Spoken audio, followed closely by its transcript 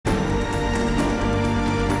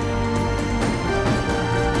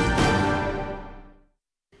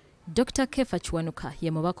Dr. Keefa Kiwanuka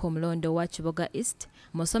ye mubaka omulondo wa Kiboga East,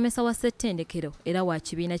 musomesa wa ssettendekero era wa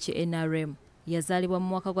kibiina ki NRM. Yazaalibwa mu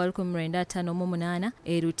mwaka gwa 1958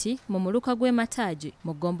 e Ruti mu muluka gw'e Mataaji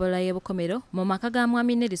mu ggombolola y'e Bukomero mu maka ga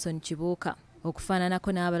Mwami Nelson Kibuuka.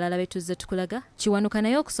 Okufaananako n'abalala betuzze tukulaga, Kiwanuka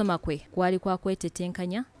naye okusoma kwe kwali kwa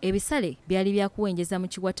kwetetenkanya, ebisale byali bya kuwenjeza mu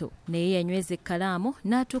kiwato naye yanyweza ekkalaamu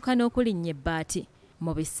n'atuuka n'okulinnya ebbaati.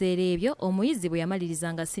 Mu biseera ebyo omuyizi bwe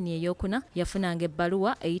yamalirizanga siniya ey'okuna yafunanga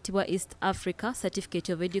ebbaluwa eyitibwa East Africa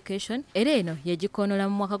Certificate of Education era eno yagikoonola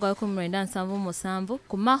mu mwaka gwa 1977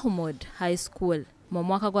 ku Mahmoud High School. Mu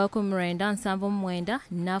mwaka gwa 1979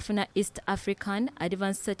 n'afuna East African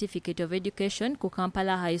Advanced Certificate of Education ku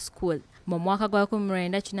Kampala High School. Mu mwaka gwa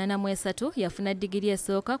 1983 yafuna digiri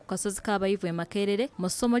esooka ku kasozi k'abayivu e Makerere mu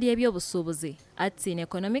ssomo ly'ebyobusuubuzi Arts in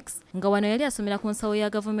Economics, nga wano yali asomera ku nsawo ya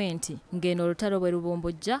gavumenti ng'eno olutalo bwe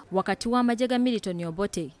lubumbujja wakati w'amagye ga Milton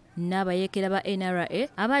Obote n'abayeekera ba NRA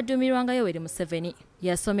abaaduumirwanga Yoweri Museveni.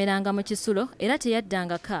 Yasomeranga mu Kisulo era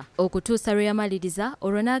teyaddangaka okutuusa lwe yamaliriza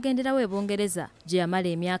olwo n'agenderawo e Bungereza gye yamala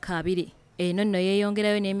emyaka 2. Eno nno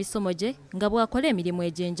yeeyongerayo n'emisomo gye nga bw'akola emirimu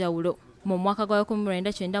egy'enjawulo. Mu mwaka gwa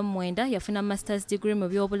 1999 yafuna Master's degree mu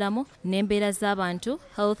byobulamu n'embeera z'abantu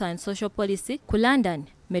Health and Social Policy ku London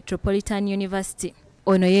Metropolitan University.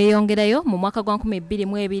 Ono yeeyongerayo mu mwaka gwa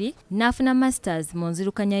 2002 n'afuna Masters mu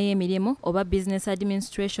nzirukanya y'emirimu oba Business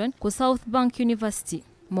Administration ku South Bank University.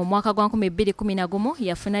 Mu mwaka gwa 2011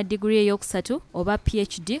 yafuna degree ey'okusatu oba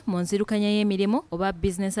PhD mu nzirukanya y'emirimu oba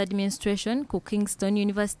Business Administration ku Kingston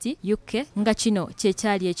University, UK, nga kino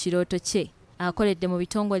kyekyali ekirooto kye. Akoledde mu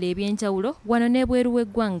bitongole ebyenjawulo wano n'ebweru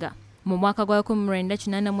w'eggwanga. Mu mwaka gwa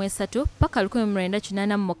 1983 paka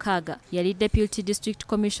 1986 yali Deputy District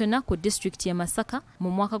Commissioner ku District ya Masaka.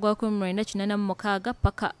 Mu mwaka gwa 1986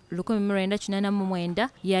 paka 1989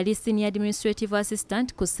 yali Senior Administrative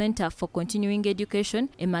Assistant ku Center for Continuing Education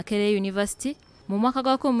e Makerere University. Mu mwaka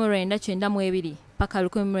gwa 1992 paka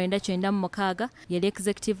 1996 yali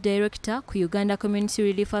Executive Director ku Uganda Community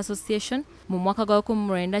Relief Association. Mu mwaka gwa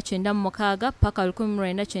 1996 paka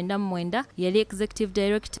 1997 yali Executive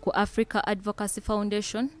Director ku Africa Advocacy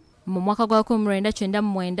Foundation. Mu mwaka gwa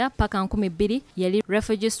 1999 paka 2000 yali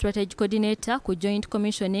Refugee Strategy Coordinator ku Joint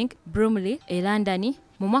Commissioning Bromley e London.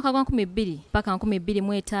 Mu mwaka gwa 2000 paka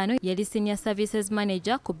 2005 yali Senior Services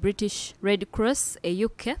Manager ku British Red Cross e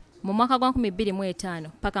UK. Mu mwaka gwa 2005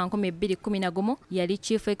 paka 2011 yali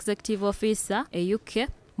Chief Executive Officer e UK.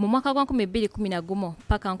 Mu mwaka gwa 2011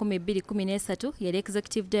 paka 2013 yali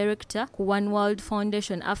Executive Director ku One World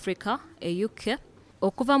Foundation Africa e UK.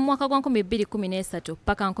 Okuva mu mwaka gwa 2013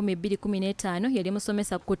 paka 2015 yali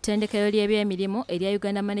musomesa ku ttendekero ly'ebyemirimu erya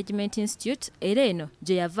Uganda Management Institute era eno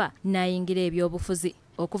gye yava n'ayingira ebyobufuzi.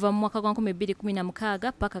 Okuva mu mwaka gwa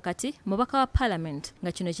 2016 paka kati mubaka wa Parliament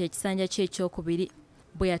nga kino kye kisanja kye ekyokubiri.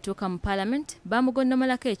 Bwe yatuuka mu Parliament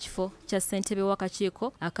bamugondomalako ekifo kya ssentebe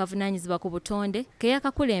w'akakiiko akavunaanyizibwa ku butonde ke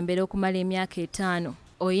yakakulembera okumala emyaka 5.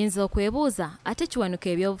 Oyinza okwebuuza ate Kiwanuka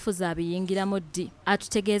ebyobufuzi abiyingiramu ddi?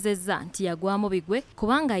 Atutegeezezza nti yagwamu bigwe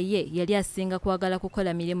kubanga ye yali asinga kwagala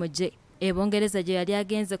kukola mirimu gye. E Bungereza gye yali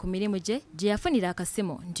agenze ku mirimu gye gye yafunira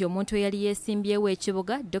akasimu nti omuntu eyali yeesimbyewo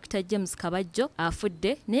ekibuga Dr. James Kabajjo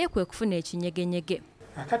afudde naye kwe kufuna ekinyegenyege.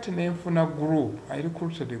 Akati nenfuna group, I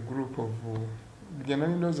recruited a group of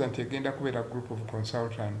Generally knows that agenda kubeera group of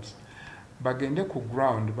consultants. Bagende ku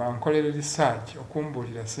ground bankolere research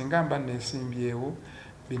okumbulira singa mba nesimbyewo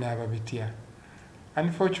binaaba bitya.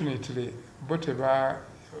 Unfortunately bo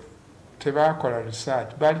tebakola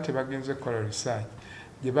research, bali tebagenze kola research.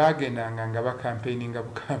 Gye bagendanga nga bakampaininga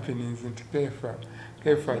bukampaininzi nti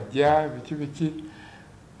Keefa jja biki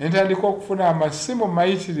entandika okufuna amasimu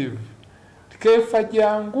mayitirivu. Keefa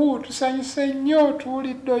jangu tusanyuse nnyo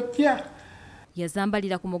tuwulidde ojja.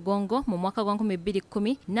 Yazambalira ku mugongo mu mwaka gwa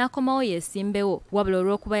 2010 n'akomawo yeesimbewo wabula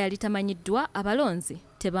olw'okuba yali tamanyiddwa abalonzi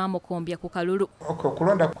tebaamukombya ku kalulu.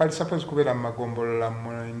 Okulonda kwali suppose kubeera mu magombolola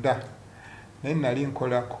 9 naye nali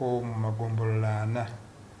nkolako mu magombolola 4: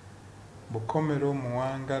 Bukomero,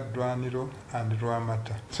 Muwanga, Dwaniro and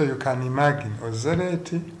Rwamata. So you can imagine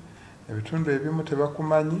Ozereti ebitundu ebimu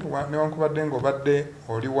tebakumanyi newankubadde ng'obadde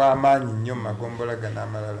oli w'amaanyi nnyo mu magombola gano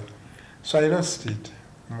amalala. So I lost it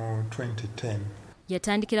mu 2010.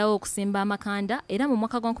 Yatandikirawo okusimba amakanda era mu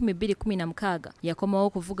mwaka gwa 2016 yakomawo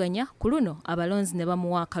okuvuganya ku luno abalonzi ne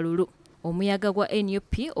bamuwa akalulu. Omuyaga gwa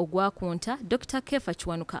NUP ogwakunta Dr. Keefa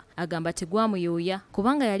Kiwanuka agamba tegwamuyuuya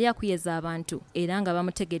kubanga yali akuyeza abantu era nga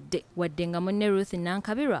bamutegedde wadde nga munne Ruth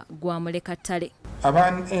Nankabirwa gwamuleka ttale.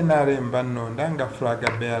 Aban NRM bannonda nga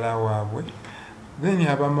flaga bearer waabwe then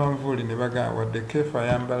abamanvuuli ne bagamba wadde Keefa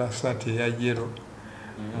ayambala saati eya yellow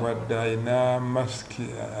wadde ayina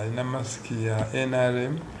masiki ya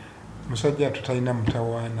NRM musajja tutalina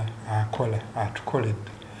mutawaana akola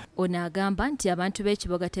atukoledde. Ono agamba nti abantu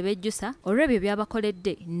b'ekibuga tebejjusa olw'ebyo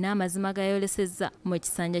byabakoledde n'amazima gayolesezza mu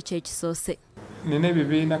kisanja ky'ekisoose. Nina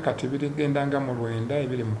ebibiina kati birigendanga mu 9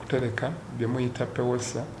 ebiri mu kutereka bye muyita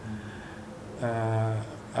pewosa.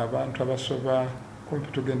 Abantu abasoba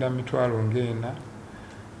kumpi tugenda mitwalo ng'ena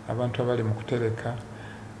abantu abali mu kutereka.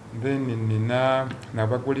 Then nina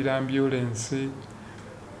nabagulira ambulance.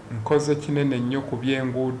 Nkoze kinene nnyo ku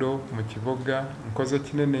by'enguudo mu kibuga, nkoze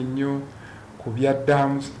kinene nnyo ku bya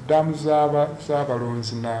damu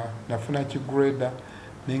z'abalonzi nafuna kigreda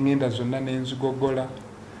n'engenda zonna n'enzigogola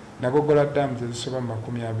nagogola damu ezisoba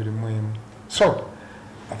 21. So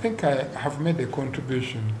I think I have made a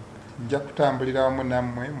contribution. Nja kutambulira wamu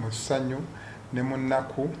nammwe mu ssanyu ne mu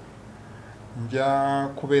nnaku, nja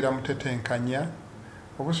kubeera mutetenkanya.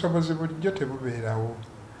 Obusobozi bulijjo tebubeerawo,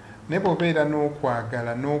 naye bw'obeera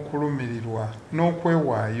n'okwagala n'okulumirirwa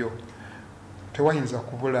n'okwewaayo tewayinza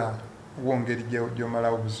kubula wongeri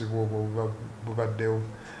gy'omalawo obuzibu obwo bubaddewo.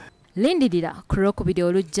 Lindirira ku Lwokubiri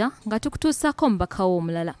olujja nga tukutuusaako omubaka wo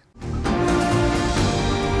omulala.